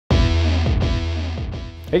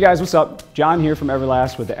Hey guys, what's up? John here from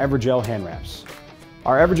Everlast with the Evergel hand wraps.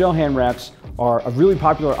 Our Evergel hand wraps are a really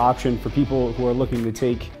popular option for people who are looking to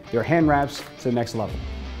take their hand wraps to the next level.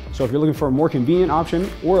 So if you're looking for a more convenient option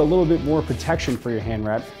or a little bit more protection for your hand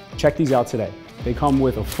wrap, check these out today. They come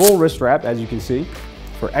with a full wrist wrap, as you can see,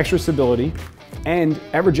 for extra stability, and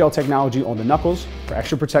Evergel technology on the knuckles for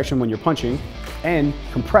extra protection when you're punching, and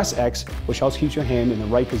Compress X, which helps keep your hand in the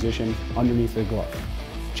right position underneath the glove.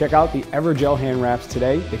 Check out the Evergel hand wraps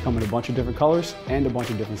today. They come in a bunch of different colors and a bunch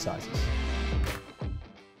of different sizes.